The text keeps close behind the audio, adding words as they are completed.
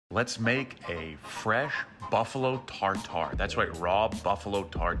Let's make a fresh buffalo tartare. That's right, raw buffalo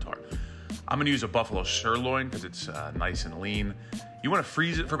tartare. I'm gonna use a buffalo sirloin because it's nice and lean. You wanna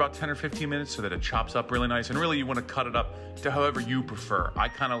freeze it for about 10 or 15 minutes so that it chops up really nice, and really you wanna cut it up to however you prefer. I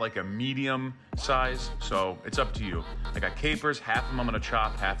kinda like a medium size, so it's up to you. I got capers, half of them I'm gonna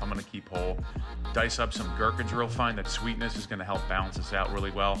chop, half I'm gonna keep whole. Dice up some gherkins real fine. That sweetness is gonna help balance this out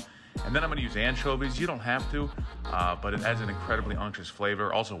really well. And then I'm gonna use anchovies. You don't have to, but it adds an incredibly unctuous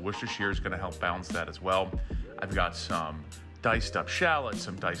flavor. Also, Worcestershire is gonna help balance that as well. I've got some diced up shallots,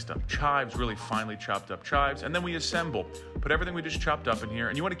 some diced up chives, really finely chopped up chives, and then we assemble. Put everything we just chopped up in here,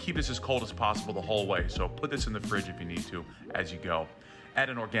 and you wanna keep this as cold as possible the whole way, so put this in the fridge if you need to as you go. Add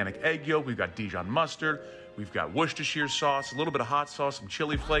an organic egg yolk. We've got Dijon mustard. We've got Worcestershire sauce, a little bit of hot sauce, some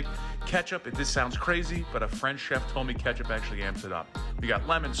chili flake, ketchup. If this sounds crazy, but a French chef told me ketchup actually amps it up. We got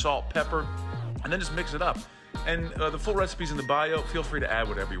lemon, salt, pepper, and then just mix it up. And the full recipe's in the bio. Feel free to add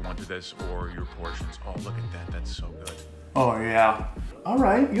whatever you want to this or your portions. Oh, look at that. That's so good. Oh, yeah. All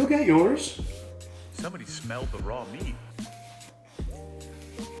right, you'll get yours. Somebody smelled the raw meat.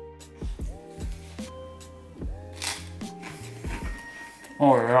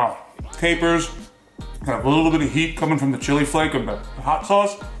 Oh, yeah. Capers. Got a little bit of heat coming from the chili flake and the hot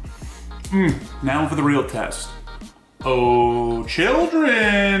sauce. Now for the real test. Oh,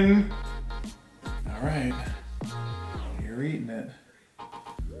 children! All right, you're eating it.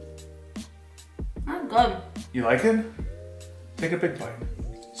 I'm good. You like it? Take a big bite.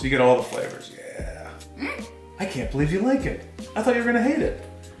 So you get all the flavors, yeah. I can't believe you like it. I thought you were gonna hate it.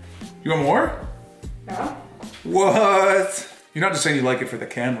 You want more? No. What? You're not just saying you like it for the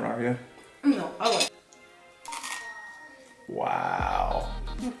camera, are you? No, I like it. Wow.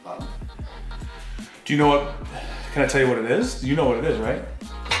 Do you know what, can I tell you what it is? You know what it is, right?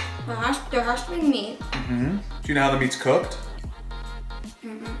 There has to be meat. Do you know how the meat's cooked?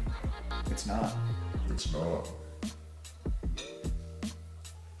 It's not. It's not.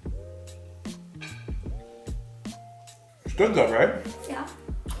 It's good though, right? Yeah.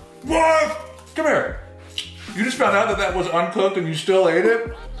 What? Come here. You just found out that that was uncooked and you still ate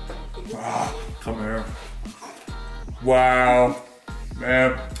it? Ah, come here. Wow.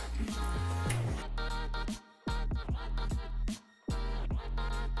 Man,